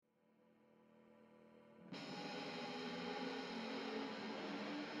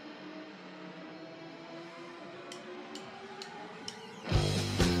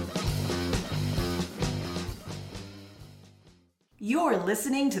You're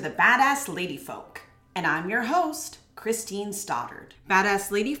listening to the Badass Ladyfolk, and I'm your host, Christine Stoddard. Badass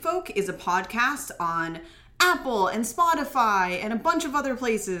Ladyfolk is a podcast on Apple and Spotify and a bunch of other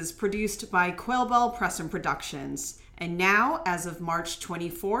places, produced by Quail Bell Press and Productions. And now, as of March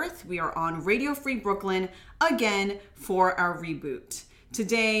 24th, we are on Radio Free Brooklyn again for our reboot.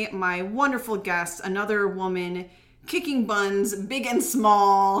 Today, my wonderful guest, another woman kicking buns big and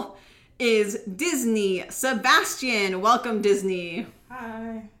small, is Disnie Sebastien. Welcome, Disnie.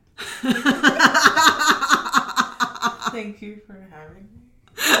 Hi. Thank you for having me.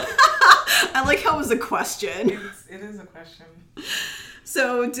 I like how it was a question. It is a question.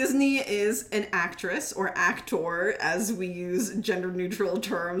 So Disnie is an actress or actor, as we use gender-neutral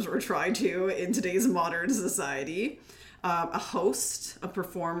terms or try to in today's modern society. A host, a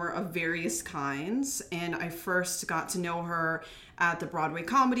performer of various kinds, and I first got to know her at the Broadway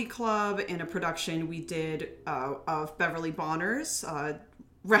Comedy Club in a production we did of Beverly Bonner's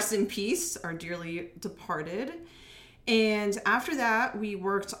Rest in Peace, our dearly departed. And after that, we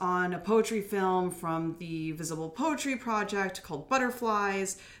worked on a poetry film from the Visible Poetry Project called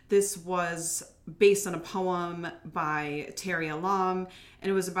Butterflies. This was based on a poem by Terry Alam, and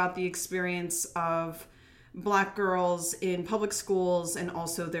it was about the experience of Black girls in public schools and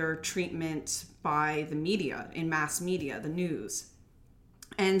also their treatment by the media, in mass media, the news.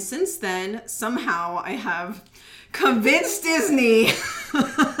 And since then, somehow I have convinced Disnie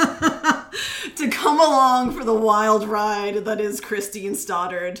to come along for the wild ride that is Christine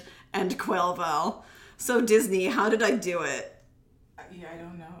Stoddard and Quail Bell. So Disnie, how did I do it? Yeah, I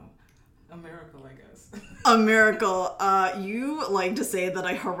don't know. A miracle, I guess. A miracle. You like to say that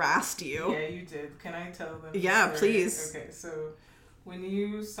I harassed you. Yeah, you did. Can I tell them? Yeah, story? please. Okay, so when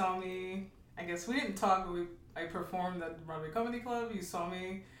you saw me, I guess we didn't talk, but I performed at the Broadway Comedy Club. You saw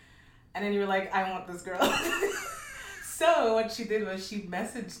me, and then you were like, I want this girl. So what she did was she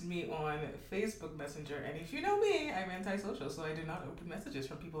messaged me on Facebook Messenger, and if you know me, I'm antisocial, so I do not open messages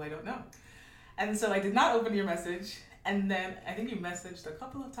from people I don't know. And so I did not open your message, and then I think you messaged a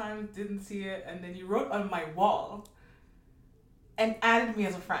couple of times, didn't see it, and then you wrote on my wall and added me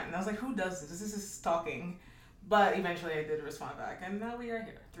as a friend. And I was like, who does this? This is stalking. But eventually I did respond back, and now we are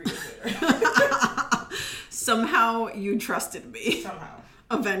here 3 years later. Somehow you trusted me. Somehow.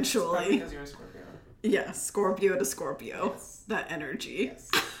 Eventually. It's because you're a Scorpio. Yeah, Scorpio to Scorpio. Yes. That energy. Yes.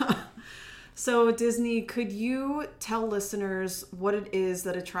 So, Disnie, could you tell listeners what it is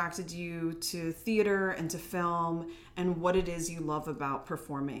that attracted you to theater and to film, and what it is you love about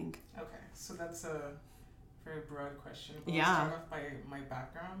performing? Okay, so that's a very broad question. But Yeah. I'll start off by my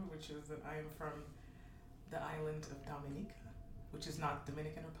background, which is that I am from the island of Dominica, which is not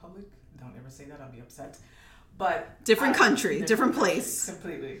Dominican Republic. Don't ever say that, I'll be upset. But Different country, different place.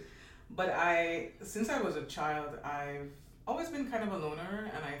 Completely. But since I was a child, I've always been kind of a loner,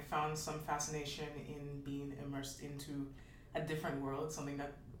 and I found some fascination in being immersed into a different world, something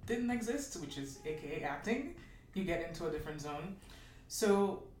that didn't exist, which is AKA acting. You get into a different zone.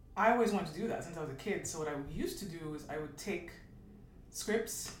 So I always wanted to do that since I was a kid. So what I used to do is I would take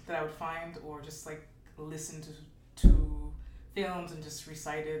scripts that I would find, or just like listen to films and just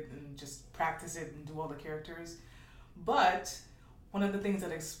recite it and just practice it and do all the characters. But one of the things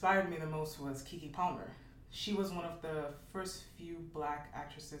that inspired me the most was Keke Palmer. She was one of the first few Black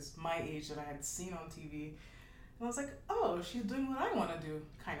actresses my age that I had seen on TV. And I was like, oh, she's doing what I want to do,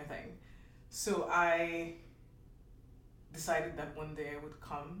 kind of thing. So I decided that one day I would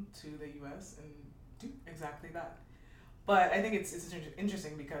come to the US and do exactly that. But I think it's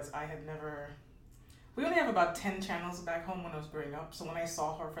interesting because we only have about 10 channels back home when I was growing up. So when I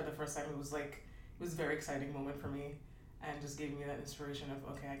saw her for the first time, it was a very exciting moment for me, and just gave me that inspiration of,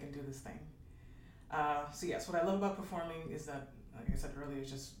 okay, I can do this thing. So yes, what I love about performing is that, like I said earlier,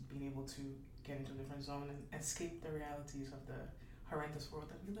 just being able to get into a different zone and escape the realities of the horrendous world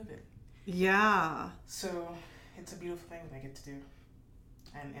that we live in. Yeah. So it's a beautiful thing that I get to do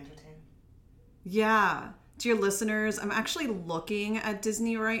and entertain. Yeah. Dear listeners, I'm actually looking at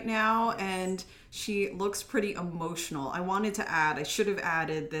Disnie right now, and she looks pretty emotional. I should have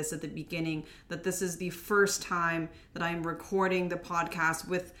added this at the beginning, that this is the first time that I'm recording the podcast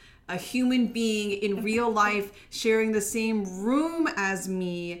with a human being in real life sharing the same room as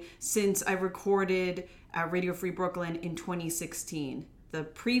me since I recorded at Radio Free Brooklyn in 2016. The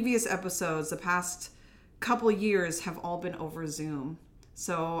previous episodes, the past couple years, have all been over Zoom.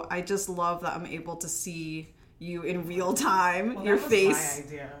 So I just love that I'm able to see you in real time, your face. That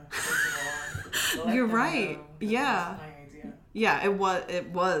was my idea, first of all. You're right. Yeah. That was my idea. Yeah, it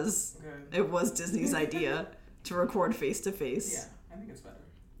was. Good. It was Disney's idea to record face to face. Yeah, I think it's better.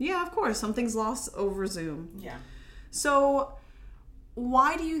 Yeah, of course. Something's lost over Zoom. Yeah. So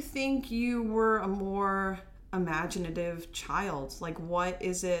why do you think you were a more imaginative child? Like, what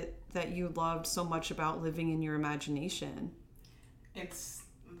is it that you loved so much about living in your imagination? It's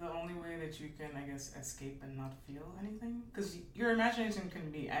the only way that you can, I guess, escape and not feel anything. Because your imagination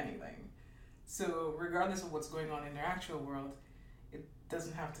can be anything. So regardless of what's going on in your actual world, it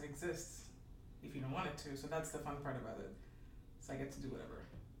doesn't have to exist if you don't want it to. So that's the fun part about it. So I get to do whatever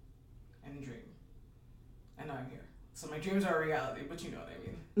and dream. And now I'm here. So my dreams are a reality, but you know what I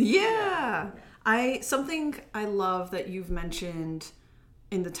mean. Yeah. Something I love that you've mentioned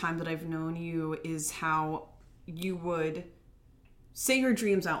in the time that I've known you is how you would say your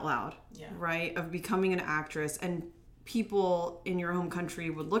dreams out loud, right? Of becoming an actress, and people in your home country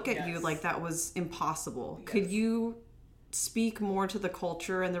would look at you like that was impossible. Yes. Could you speak more to the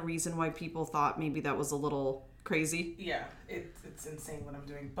culture and the reason why people thought maybe that was a little crazy? Yeah, it's insane what I'm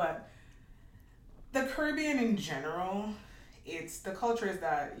doing. But the Caribbean in general, the culture is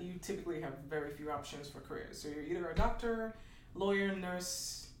that you typically have very few options for careers. So you're either a doctor, lawyer,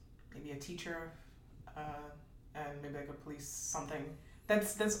 nurse, maybe a teacher, and maybe like a police, something.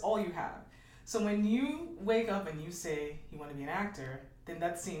 That's all you have. So when you wake up and you say you want to be an actor, then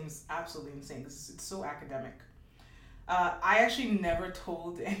that seems absolutely insane because it's so academic. I actually never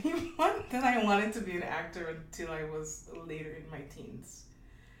told anyone that I wanted to be an actor until I was later in my teens.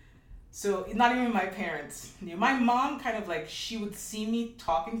 So not even my parents knew. My mom kind of like, she would see me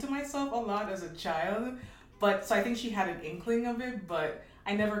talking to myself a lot as a child, but so I think she had an inkling of it, but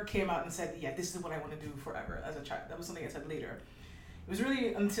I never came out and said, yeah, this is what I want to do forever as a child. That was something I said later. It was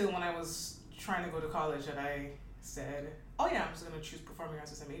really until when I was trying to go to college that I said, oh yeah, I'm just going to choose performing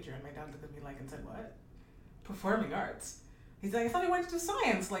arts as a major. And my dad looked at me like and said, what? Performing arts? He's like, I thought you wanted to do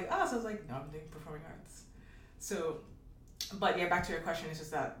science like us. I was like, no, I'm doing performing arts. So, but yeah, back to your question, it's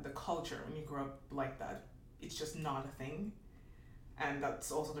just that the culture, when you grow up like that, it's just not a thing. And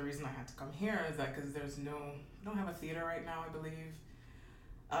that's also the reason I had to come here, is that because we don't have a theater right now, I believe.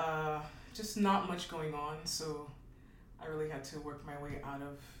 Just not much going on, so I really had to work my way out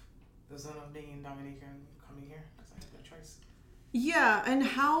of the zone of being in Dominica and coming here, because I had no choice. Yeah, and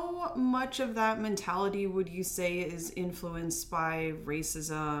how much of that mentality would you say is influenced by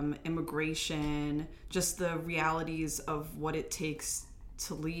racism, immigration, just the realities of what it takes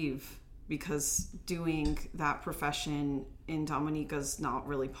to leave? Because doing that profession in Dominica is not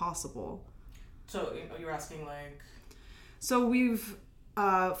really possible. So you're asking like... So we've,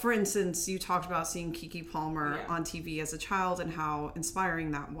 for instance, you talked about seeing Keke Palmer on TV as a child and how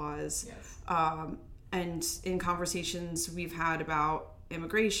inspiring that was. Yes. And in conversations we've had about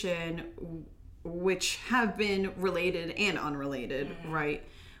immigration, which have been related and unrelated, right?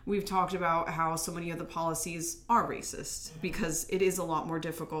 We've talked about how so many of the policies are racist because it is a lot more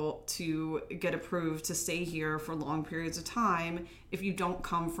difficult to get approved to stay here for long periods of time if you don't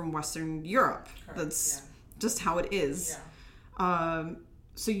come from Western Europe. Correct. That's just how it is. Yeah.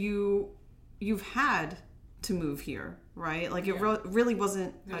 So you've had to move here, right? Like it really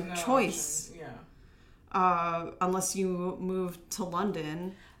wasn't a choice. Option. Yeah. Unless you moved to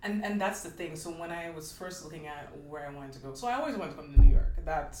London. And that's the thing. So when I was first looking at where I wanted to go, so I always wanted to come to New York.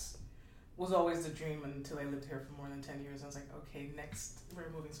 That was always the dream until I lived here for more than 10 years. I was like, okay, next we're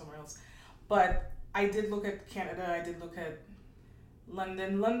moving somewhere else. But I did look at Canada. I did look at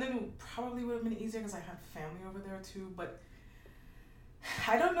London. London probably would have been easier because I had family over there too. But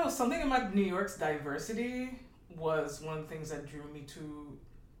I don't know. Something about New York's diversity was one of the things that drew me to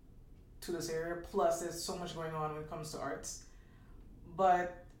this area. Plus, there's so much going on when it comes to arts.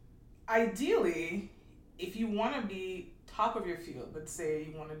 But ideally, if you want to be top of your field, let's say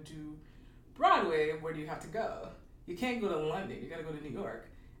you want to do Broadway, where do you have to go? You can't go to London. You got to go to New York.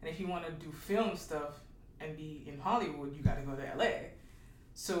 And if you want to do film stuff and be in Hollywood, you got to go to LA.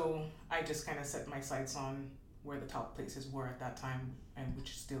 So I just kind of set my sights on where the top places were at that time, and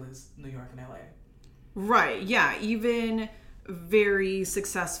which still is New York and LA. Right. Yeah. Even very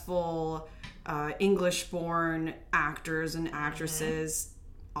successful English-born actors and actresses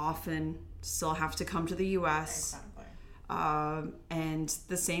often still have to come to the U.S. Exactly. And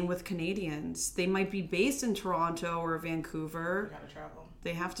the same with Canadians. They might be based in Toronto or Vancouver. You gotta travel.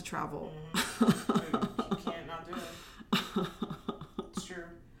 They have to travel. You can't not do it. It's true.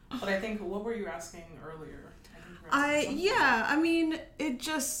 But I think, what were you asking earlier? I mean,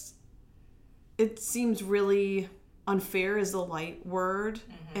 it seems really unfair is the light word,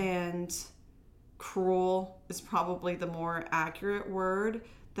 and cruel is probably the more accurate word,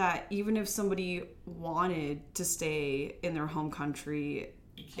 that even if somebody wanted to stay in their home country,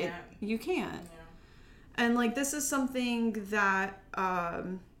 you can't. Yeah. And like, this is something that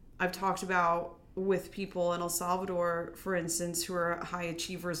I've talked about with people in El Salvador, for instance, who are high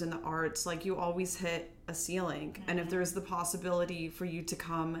achievers in the arts, like you always hit a ceiling. And if there's the possibility for you to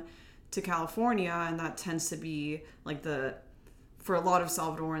come to California, and that tends to be like for a lot of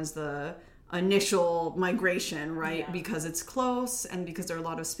Salvadorans, the initial migration, right? Yeah. Because it's close and because there are a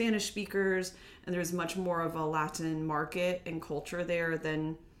lot of Spanish speakers and there's much more of a Latin market and culture there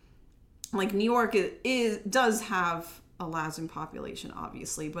than like New York does have a Latin population,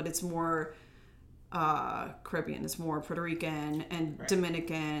 obviously, but it's more Caribbean, it's more Puerto Rican and right.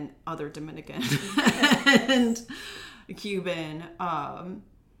 Dominican, other Dominican and Cuban.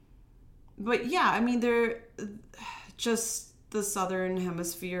 But yeah, I mean, they're just the Southern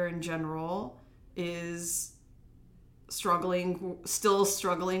Hemisphere in general is still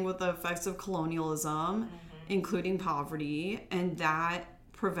struggling with the effects of colonialism, including poverty, and that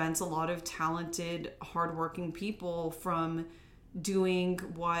prevents a lot of talented, hardworking people from doing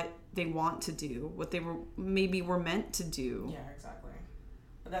what they want to do, what they were meant to do. Yeah, exactly.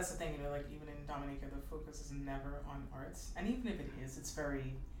 But that's the thing, you know, like even in Dominica, the focus is never on arts, and even if it is, it's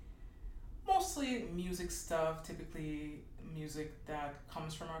very mostly music stuff. Typically, music that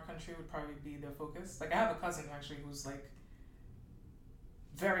comes from our country would probably be the focus. Like I have a cousin actually who's like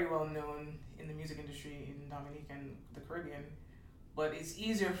very well known in the music industry in Dominica and the Caribbean. But it's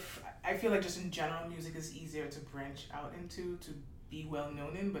easier, I feel like just in general, music is easier to branch out into, to be well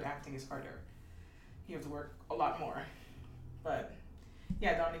known in, but acting is harder. You have to work a lot more. But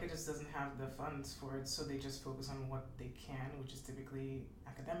yeah, Dominica just doesn't have the funds for it, so they just focus on what they can, which is typically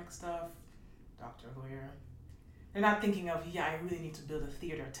academic stuff, doctor, lawyer. They're not thinking of, yeah, I really need to build a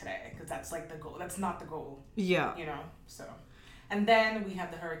theater today, because that's like the goal. That's not the goal. Yeah. You know, so. And then we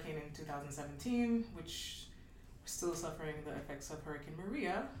had the hurricane in 2017, which we're still suffering the effects of Hurricane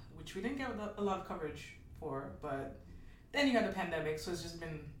Maria, which we didn't get a lot of coverage for, but then you had the pandemic, so it's just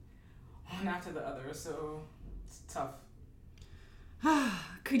been one after the other, so it's tough.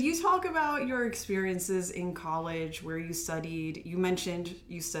 Could you talk about your experiences in college where you studied? You mentioned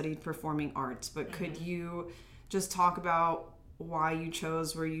you studied performing arts, but could you just talk about why you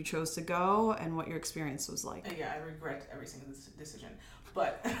chose where you chose to go and what your experience was like? Yeah, I regret every single decision,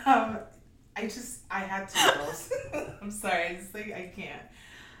 but I had to go. I'm sorry, I can't.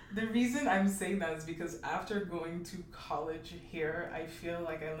 The reason I'm saying that is because after going to college here, I feel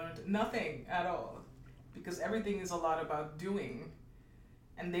like I learned nothing at all, because everything is a lot about doing,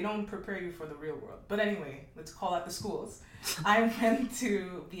 and they don't prepare you for the real world. But anyway, let's call out the schools. I went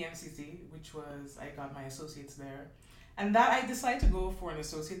to BMCC, which was, I got my associates there. And that I decided to go for an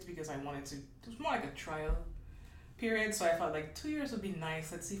associate's because I wanted to, it was more like a trial period. So I felt like 2 years would be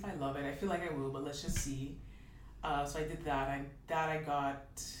nice. Let's see if I love it. I feel like I will, but let's just see. So I did that. I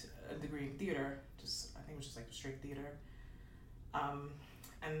got a degree in theater. I think it was just like straight theater.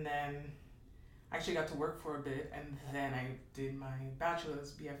 And then I actually got to work for a bit, and then I did my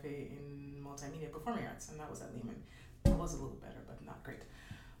bachelor's BFA in multimedia performing arts, and that was at Lehman. It was a little better, but not great.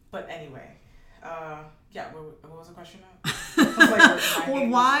 But anyway, what was the question now? Well,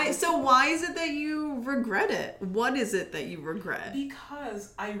 why? So why is it that you regret it? What is it that you regret?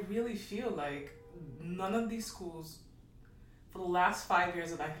 Because I really feel like none of these schools, for the last 5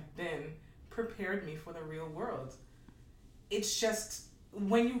 years that I have been, prepared me for the real world. It's just,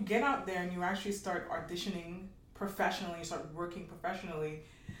 when you get out there and you actually start auditioning professionally, you start working professionally,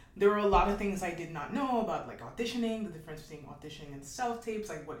 there were a lot of things I did not know about, like auditioning, the difference between auditioning and self-tapes,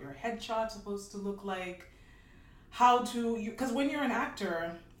 like what your headshot's supposed to look like, because when you're an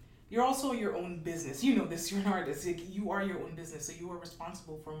actor, you're also your own business. You know this, you're an artist, you are your own business, so you are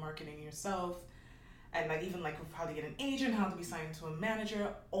responsible for marketing yourself, and like even like how to get an agent, how to be signed to a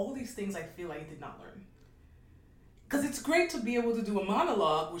manager, all these things I feel like I did not learn. Because it's great to be able to do a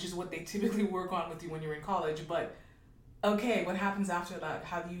monologue, which is what they typically work on with you when you're in college, but okay, what happens after that?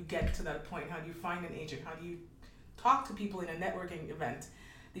 How do you get to that point? How do you find an agent? How do you talk to people in a networking event?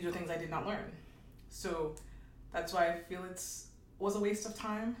 These are things I did not learn. So that's why I feel was a waste of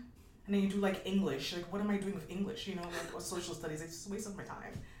time. And then you do like English. Like, what am I doing with English? You know, like, or social studies. It's just a waste of my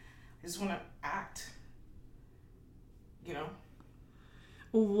time. I just want to act. You know?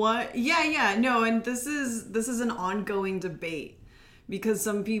 What? Yeah. No, and this is an ongoing debate. Because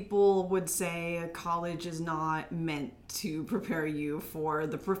some people would say college is not meant to prepare you for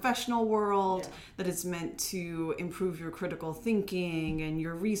the professional world, that it's meant to improve your critical thinking and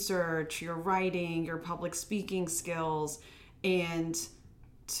your research, your writing, your public speaking skills, and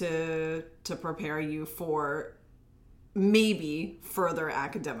to prepare you for maybe further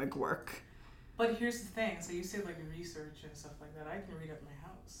academic work. But here's the thing. So you say like research and stuff like that. I can read at my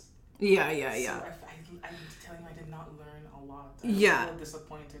house. Yeah. So I'm telling you, I did not learn a lot. I was a little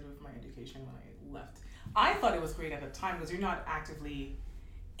disappointed with my education when I left. I thought it was great at the time because you're not actively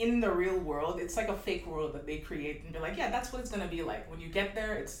in the real world. It's like a fake world that they create and be like, yeah, that's what it's gonna be like. When you get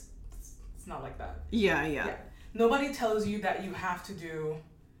there, it's not like that. Yeah. Nobody tells you that you have to do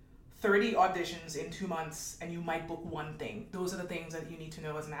 30 auditions in 2 months and you might book one thing. Those are the things that you need to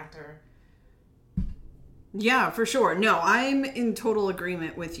know as an actor. Yeah, for sure. No, I'm in total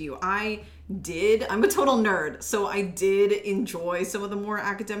agreement with you. I'm a total nerd, so I did enjoy some of the more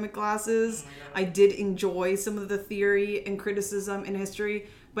academic classes. I did enjoy some of the theory and criticism in history,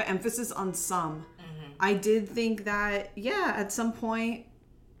 but emphasis on some. I did think that, at some point,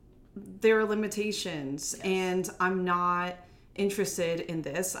 there are limitations, and I'm not interested in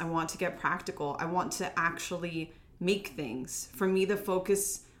this. I want to get practical. I want to actually make things. For me, the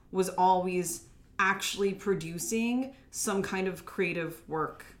focus was always actually producing some kind of creative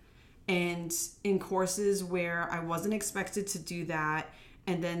work. And in courses where I wasn't expected to do that,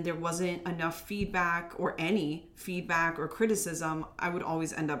 and then there wasn't enough feedback or any feedback or criticism, I would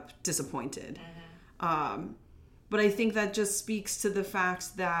always end up disappointed. But I think that just speaks to the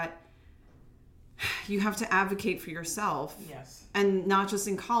fact that you have to advocate for yourself. Yes. And not just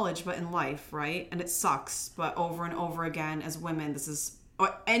in college, but in life, right? And it sucks, but over and over again as women, this is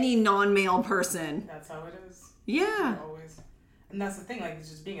any non-male person. That's how it is. Yeah. Always. And that's the thing, like,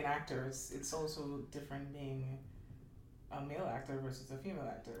 just being an actor, it's also different being a male actor versus a female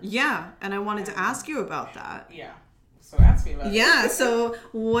actor. Yeah, and I wanted to ask you about that. Yeah. So ask me about it. Yeah, so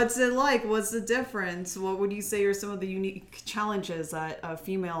what's it like? What's the difference? What would you say are some of the unique challenges that a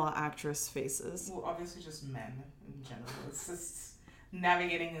female actress faces? Well, obviously just men in general. It's just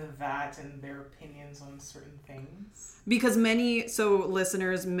navigating that and their opinions on certain things. Because many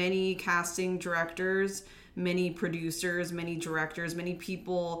casting directors, many producers, many directors, many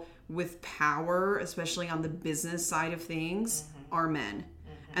people with power, especially on the business side of things, are men.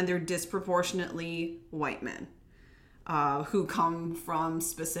 And they're disproportionately white men. Who come from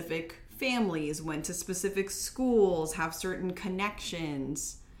specific families, went to specific schools, have certain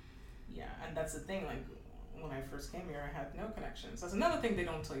connections. Yeah, and that's the thing, like, when I first came here, I had no connections. That's another thing they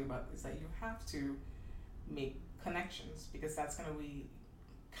don't tell you about, is that you have to make connections, because that's going to be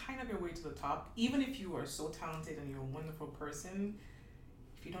kind of your way to the top. Even if you are so talented and you're a wonderful person,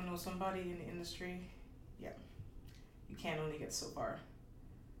 if you don't know somebody in the industry, you can only get so far.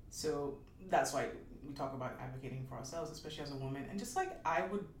 So that's why we talk about advocating for ourselves, especially as a woman. And just like, I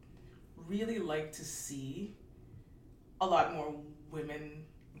would really like to see a lot more women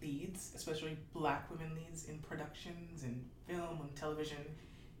leads, especially Black women leads in productions and film and television.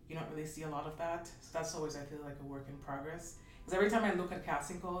 You don't really see a lot of that. So that's always, I feel like, a work in progress. Because every time I look at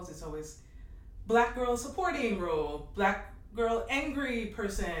casting calls, it's always Black girl supporting role, Black girl angry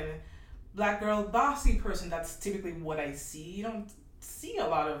person, Black girl bossy person. That's typically what I see. You don't see a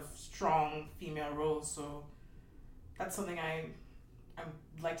lot of strong female roles, so that's something I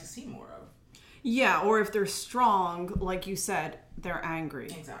like to see more of. Yeah, or if they're strong, like you said, they're angry.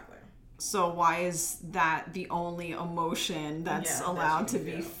 Exactly. So why is that the only emotion that's allowed to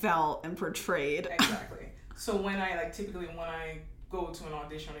be felt and portrayed? Exactly. So when I go to an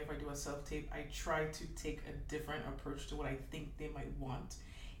audition, if I do a self-tape, I try to take a different approach to what I think they might want,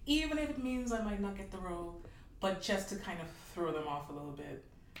 even if it means I might not get the role, but just to kind of throw them off a little bit.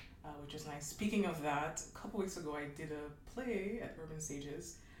 Which is nice. Speaking of that, a couple weeks ago I did a play at Urban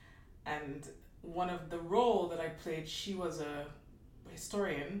Stages, and one of the role that I played, she was a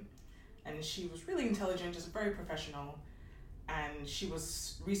historian, and she was really intelligent, just very professional, and she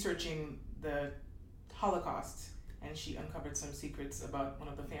was researching the Holocaust, and she uncovered some secrets about one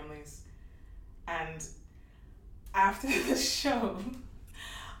of the families. And after the show,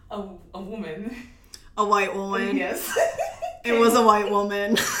 a woman... A white woman. Yes. It was a white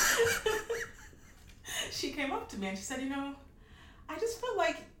woman. She came up to me and she said, I just felt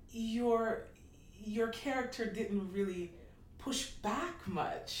like your character didn't really push back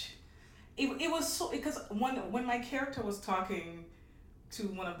much. It was so, because when my character was talking to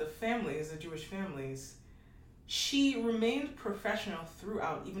one of the families, the Jewish families, she remained professional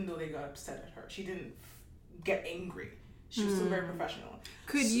throughout, even though they got upset at her. She didn't get angry. She was still very professional.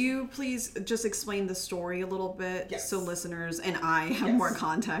 Could you please just explain the story a little bit so listeners and I have more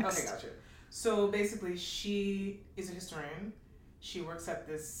context? Okay, gotcha. So basically, she is a historian. She works at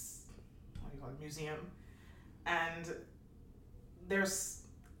this, museum. And there's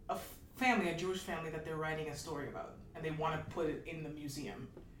a Jewish family that they're writing a story about. And they want to put it in the museum.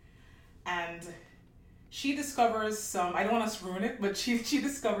 And she discovers I don't want to ruin it, but she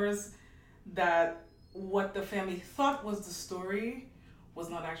discovers that what the family thought was the story was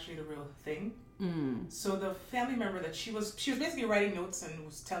not actually the real thing. So the family member that she was basically writing notes and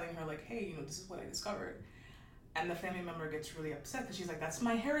was telling her like, hey, this is what I discovered. And the family member gets really upset because she's like, that's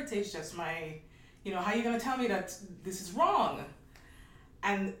my heritage, that's my, how are you going to tell me that this is wrong?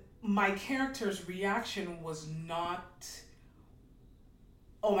 And my character's reaction was not,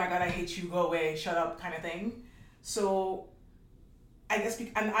 oh my God, I hate you, go away, shut up kind of thing. So I guess,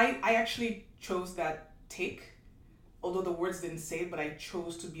 and I actually chose that take, although the words didn't say it, but I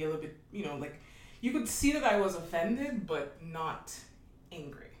chose to be a little bit, like, you could see that I was offended, but not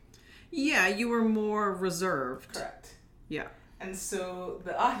angry. Yeah, you were more reserved. Correct. Yeah. And so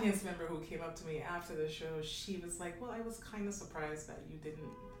the audience member who came up to me after the show, she was like, well, I was kind of surprised that you didn't,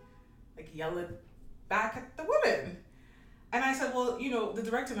 like, yell it back at the women. And I said, well, the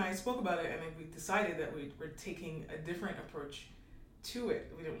director and I spoke about it, and we decided that we were taking a different approach to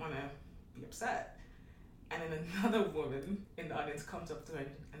it. We didn't want to be upset. And then another woman in the audience comes up to her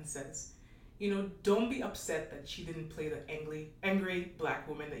and says, don't be upset that she didn't play the angry black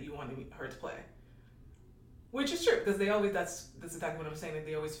woman that you wanted her to play. Which is true, because they always, that's exactly what I'm saying, like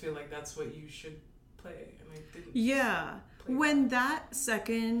they always feel like that's what you should play. And I didn't. Yeah. When that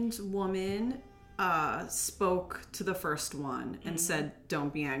second woman spoke to the first one and said,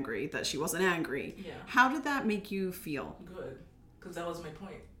 don't be angry, that she wasn't angry. Yeah. How did that make you feel? Good. Because that was my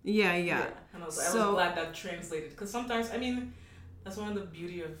point. Yeah. And I was glad that translated. Because sometimes, that's one of the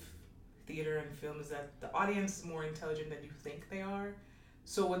beauty of theater and film is that the audience is more intelligent than you think they are.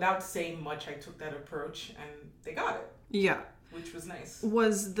 So without saying much, I took that approach and they got it. Yeah. Which was nice.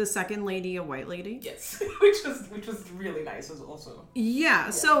 Was the second lady a white lady? Yes. which was really nice was also. Yeah.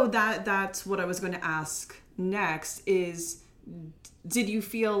 So that's what I was going to ask next is, did you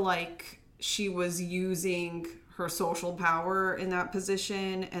feel like she was using her social power in that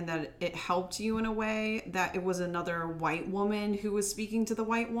position and that it helped you in a way, that it was another white woman who was speaking to the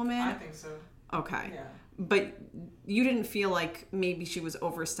white woman? I think so. Okay. Yeah. But you didn't feel like maybe she was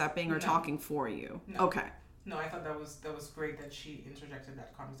overstepping or talking for you? No. Okay. No, I thought that was great that she interjected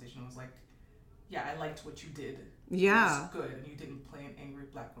that conversation. I was like, yeah, I liked what you did. Yeah. It was good, and you didn't play an angry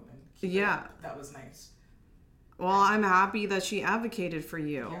black woman. That was nice. Well, I'm happy that she advocated for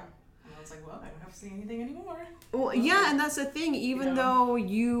you. Yeah. And I was like, well, I don't have to say anything anymore. Well, yeah, and that's the thing. Even though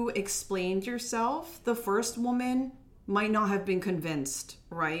you explained yourself, the first woman might not have been convinced,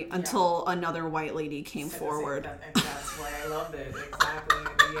 right? Until another white lady came forward. And that's why I loved it. Exactly.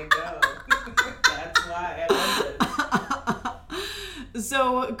 There you go. That's why I loved it.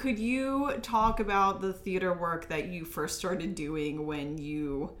 So could you talk about the theater work that you first started doing when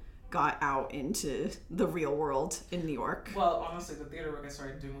you got out into the real world in New York? Well, honestly, the theater work I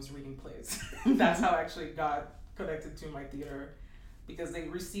started doing was reading plays. That's how I actually got connected to my theater, because they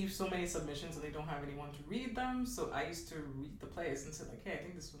receive so many submissions and they don't have anyone to read them. So I used to read the plays and say like, hey, I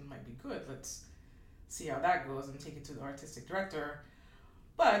think this one might be good. Let's see how that goes and take it to the artistic director.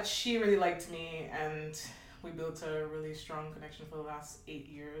 But she really liked me and we built a really strong connection for the last 8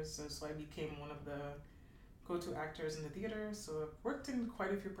 years. So I became one of the go-to actors in the theater. So I've worked in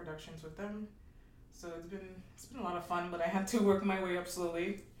quite a few productions with them. So it's been a lot of fun, but I had to work my way up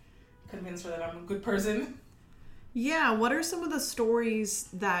slowly, convince her that I'm a good person. Yeah, what are some of the stories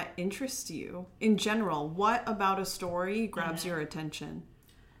that interest you in general? What about a story grabs your attention?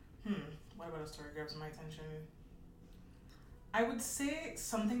 What about a story grabs my attention? I would say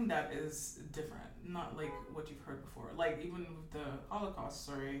something that is different, not like what you've heard before. Like even with the Holocaust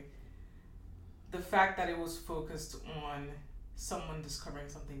story, the fact that it was focused on someone discovering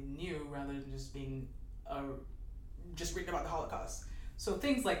something new rather than just being just reading about the Holocaust. So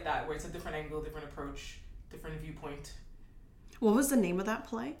things like that, where it's a different angle, different approach, different viewpoint. What was the name of that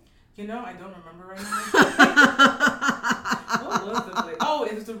play? I don't remember right now. What was the play? Oh,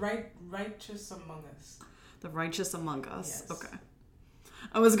 it was The Righteous Among Us. The Righteous Among Us. Yes. Okay.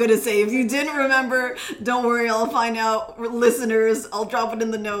 I was going to say, if you didn't remember, don't worry, I'll find out. Listeners, I'll drop it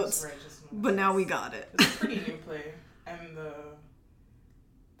in the notes. But now we got it. It's a pretty new play. And the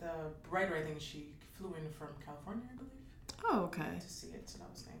writer, I think she flew in from California, I believe. Oh, okay. To see it, so that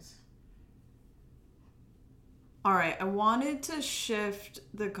was nice. All right, I wanted to shift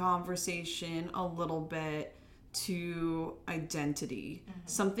the conversation a little bit to identity.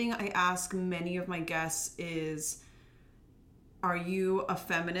 Something I ask many of my guests is, are you a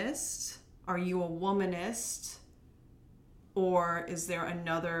feminist? Are you a womanist? Or is there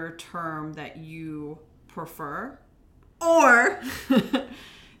another term that you prefer? Or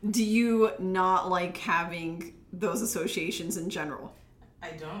do you not like having those associations in general?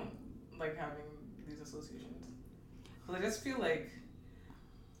 I don't like having these associations. Because I just feel like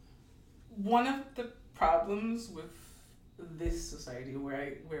one of the problems with this society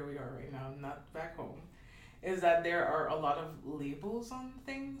where we are right now, not back home, is that there are a lot of labels on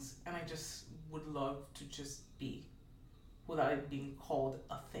things, and I just would love to just be without it being called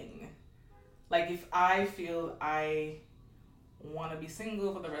a thing. Like, if I feel I want to be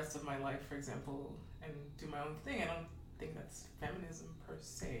single for the rest of my life, for example, and do my own thing, I don't think that's feminism per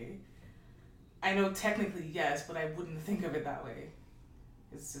se. I know technically yes, but I wouldn't think of it that way.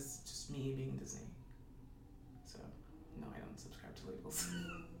 It's just me being Disney. So, no, I don't subscribe to labels.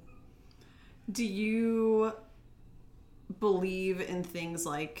 Do you believe in things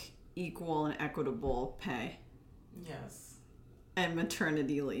like equal and equitable pay? Yes. And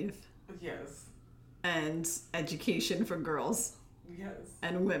maternity leave? Yes. And education for girls? Yes.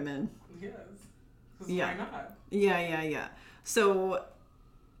 And women? Yes. Because why not? Yeah. So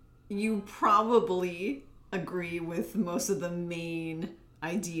you probably agree with most of the main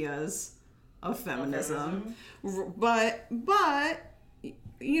ideas of feminism. But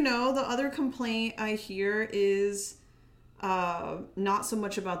you know, the other complaint I hear is not so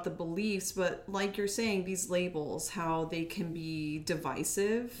much about the beliefs, but like you're saying, these labels, how they can be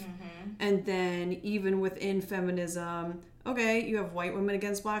divisive. Mm-hmm. And then even within feminism, okay, you have white women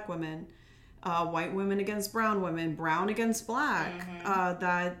against black women, white women against brown women, brown against black,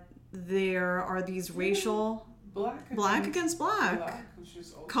 that there are these racial... Black against black. Which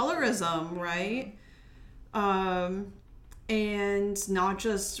is also colorism, right? And not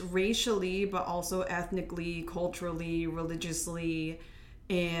just racially, but also ethnically, culturally, religiously,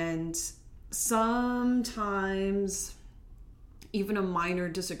 and sometimes even a minor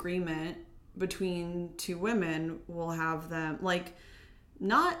disagreement between two women will have them, like,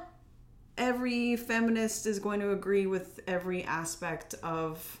 not every feminist is going to agree with every aspect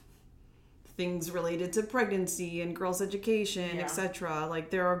of things related to pregnancy and girls' education, etc.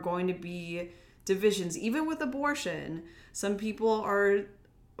 Like, there are going to be divisions, even with abortion. Some people are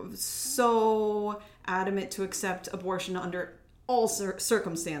so adamant to accept abortion under all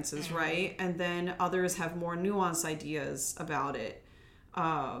circumstances, right? And then others have more nuanced ideas about it.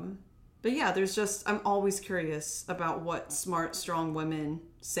 But yeah, there's just, I'm always curious about what smart, strong women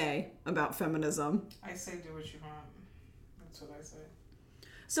say about feminism. I say do what you want. That's what I say.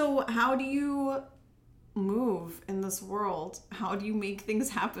 So how do you move in this world? How do you make things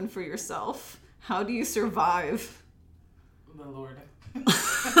happen for yourself? How do you survive? The Lord.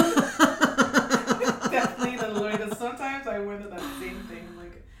 Definitely the Lord. Because sometimes I wonder that same thing.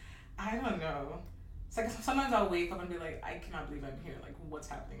 Like, I don't know. It's like sometimes I'll wake up and be like, I cannot believe I'm here. Like, what's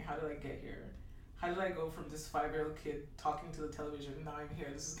happening? How did I get here? How did I go from this 5-year-old kid talking to the television? Now I'm here.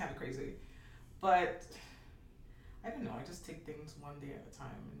 This is kind of crazy. But I don't know. I just take things one day at a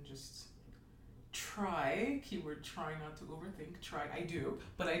time and just try. Keyword try, not to overthink. Try. I do,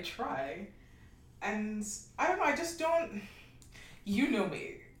 but I try. And I don't know. I just don't. You know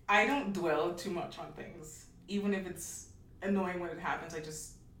me. I don't dwell too much on things. Even if it's annoying when it happens, I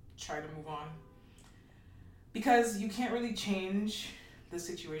just try to move on. Because you can't really change the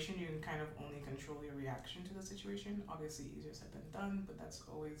situation. You can kind of only control your reaction to the situation. Obviously, easier said than done, but that's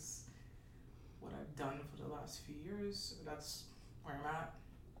always what I've done for the last few years. That's where I'm at.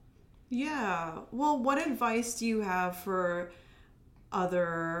 Yeah. Well, what advice do you have for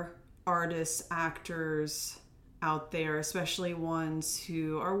other artists, actors out there, especially ones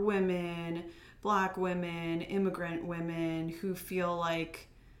who are women, black women, immigrant women, who feel like,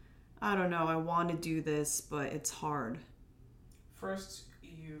 I don't know, I want to do this, but it's hard? First,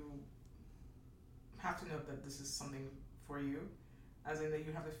 you have to know that this is something for you. As in that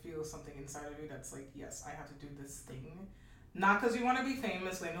you have to feel something inside of you that's like, yes, I have to do this thing. Not because you want to be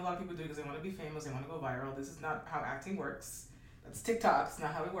famous. Like, I know a lot of people do it because they want to be famous, they want to go viral. This is not how acting works. That's TikTok. It's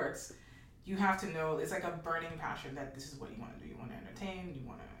not how it works. You have to know, it's like a burning passion that this is what you want to do. You want to entertain, you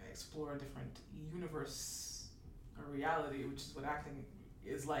want to explore a different universe or reality, which is what acting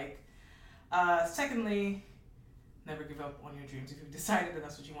is like. Secondly, never give up on your dreams. If you've decided that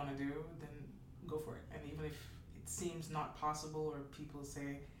that's what you want to do, then go for it. And even if it seems not possible or people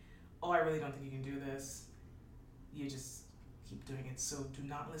say, oh, I really don't think you can do this, you just keep doing it. So do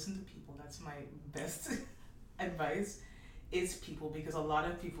not listen to people. That's my best advice, is people, because a lot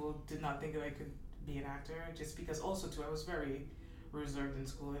of people did not think that I could be an actor, just because also too I was very reserved in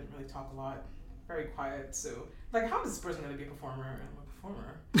school. I didn't really talk a lot, very quiet. So like, how is this person going to be a performer? I'm a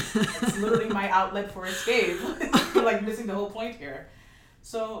performer. It's literally my outlet for escape. Like, missing the whole point here.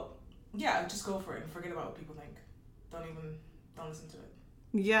 So yeah, just go for it and forget about what people think. Don't listen to it.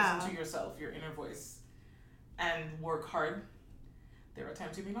 Yeah. Listen to yourself, your inner voice, and work hard. There are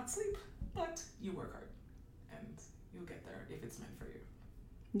times you may not sleep, but you work hard and you'll get there if it's meant for you.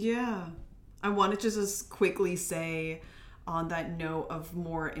 Yeah. I wanted to just quickly say, on that note of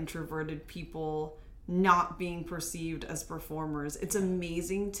more introverted people not being perceived as performers, it's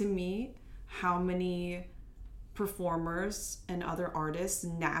amazing to me how many performers and other artists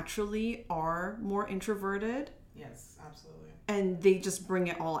naturally are more introverted. Yes, absolutely. And they just bring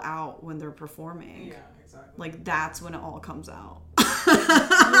it all out when they're performing. Yeah, exactly. Like, that's when it all comes out.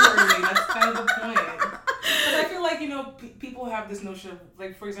 Literally, that's kind of the point. Because I feel like, you know, people have this notion of,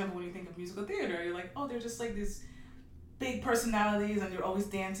 like, for example, when you think of musical theater, you're like, oh, they're just like these big personalities and they're always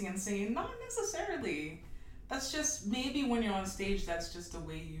dancing and singing. Not necessarily. That's just, maybe when you're on stage, that's just the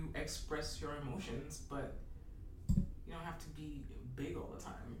way you express your emotions, but you don't have to be big all the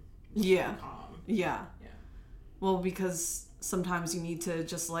time. Just Yeah. be calm. Yeah. Yeah. Well, because sometimes you need to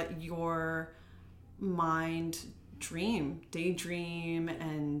just let your mind daydream,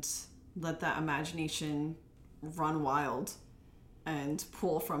 and let that imagination run wild and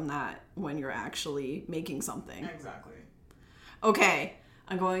pull from that when you're actually making something. Exactly. Okay,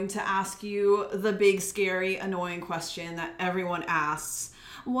 I'm going to ask you the big, scary, annoying question that everyone asks.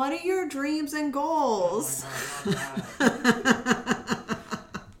 What are your dreams and goals? Oh my God, not that.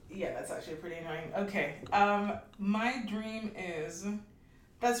 Yeah, that's actually pretty annoying. Okay, my dream is,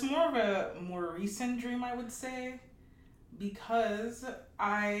 that's more of a more recent dream, I would say, because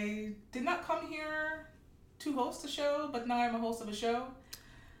I did not come here to host a show, but now I'm a host of a show.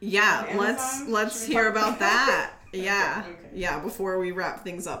 Yeah, let's hear about that. Yeah. Okay. Yeah, before we wrap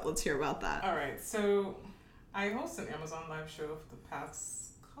things up, let's hear about that. All right, so I host an Amazon live show for the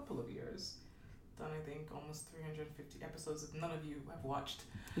past couple of years. Done, I think, almost 350 episodes that none of you have watched.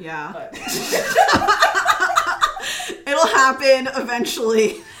 Yeah. But it'll happen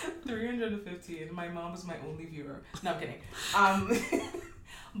eventually. 350, and my mom is my only viewer. No, I'm kidding.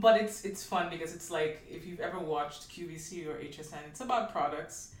 But it's fun because it's like, if you've ever watched QVC or HSN, it's about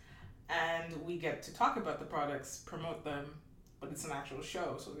products, and we get to talk about the products, promote them, but it's an actual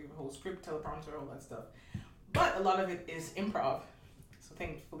show, so we have a whole script, teleprompter, all that stuff. But a lot of it is improv. So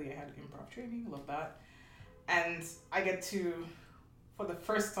thankfully I had improv training, love that. And I get to, for the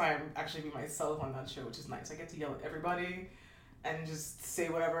first time, actually be myself on that show, which is nice. I get to yell at everybody and just say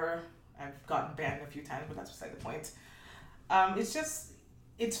whatever. I've gotten banned a few times, but that's beside the point.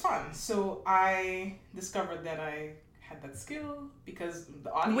 It's fun. So I discovered that I had that skill because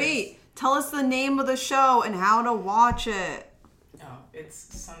the audience... Wait, tell us the name of the show and how to watch it. Oh, it's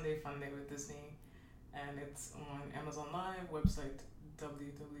Sunday Fun Day with Disney, and it's on Amazon Live, website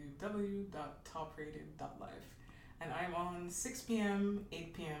www.toprated.live. And I'm on 6 p.m.,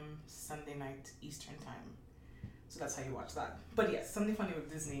 8 p.m. Sunday night Eastern time. So that's how you watch that. But yes, Sunday Fun Day with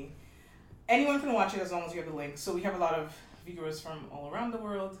Disney. Anyone can watch it as long as you have the link. So we have a lot of viewers from all around the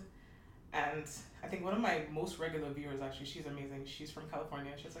world. And I think one of my most regular viewers, actually, she's amazing. She's from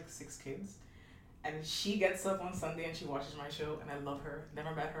California. She has like 6 kids. And she gets up on Sunday and she watches my show. And I love her.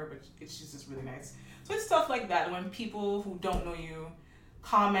 Never met her, but she's just really nice. So it's stuff like that. When people who don't know you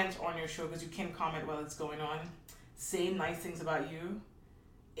comment on your show, because you can comment while it's going on, say nice things about you,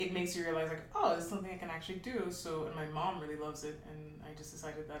 it makes you realize, like, oh, it's something I can actually do. So, and my mom really loves it, and I just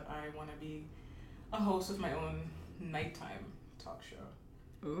decided that I want to be a host of my own nighttime talk show.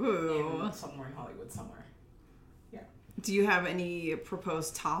 Ooh. Somewhere in Hollywood, somewhere. Yeah. Do you have any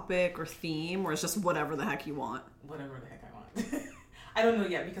proposed topic or theme, or it's just whatever the heck you want? Whatever the heck I want. I don't know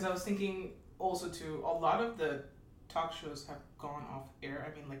yet, because I was thinking also too, a lot of the talk shows have gone off air.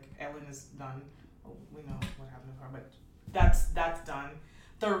 I mean, like, Ellen is done. Oh, we know what happened to her, but that's done.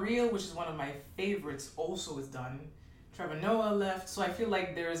 The Real, which is one of my favorites, also is done. Trevor Noah left, so I feel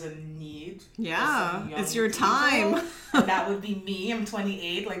like there is a need. Yeah, it's your time. And that would be me. I'm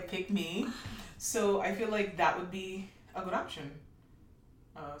 28. Like, pick me. So I feel like that would be a good option.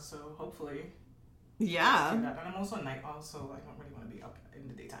 So hopefully. Yeah. And I'm also a night owl, so I don't really want to be up in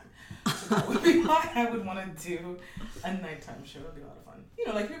the daytime. So that would be why I would want to do a nighttime show. It'd be a lot of fun. You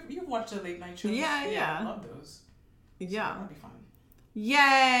know, like you've watched the late night shows. Yeah. I love those. Yeah. So that'd be fun.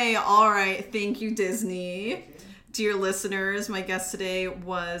 Yay! All right. Thank you, Disney. Thank you. Dear listeners, my guest today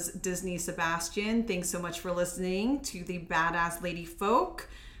was Disnie Sebastien. Thanks so much for listening to the Badass Lady Folk,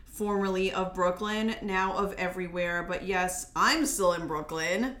 formerly of Brooklyn, now of everywhere. But yes, I'm still in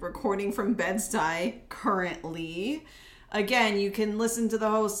Brooklyn, recording from Bed-Stuy currently. Again, you can listen to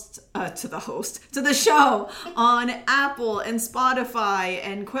the show on Apple and Spotify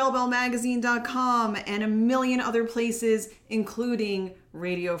and quailbellmagazine.com and a million other places, including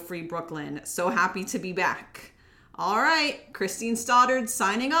Radio Free Brooklyn. So happy to be back. All right, Christine Stoddard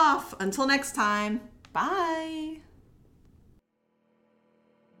signing off. Until next time, bye.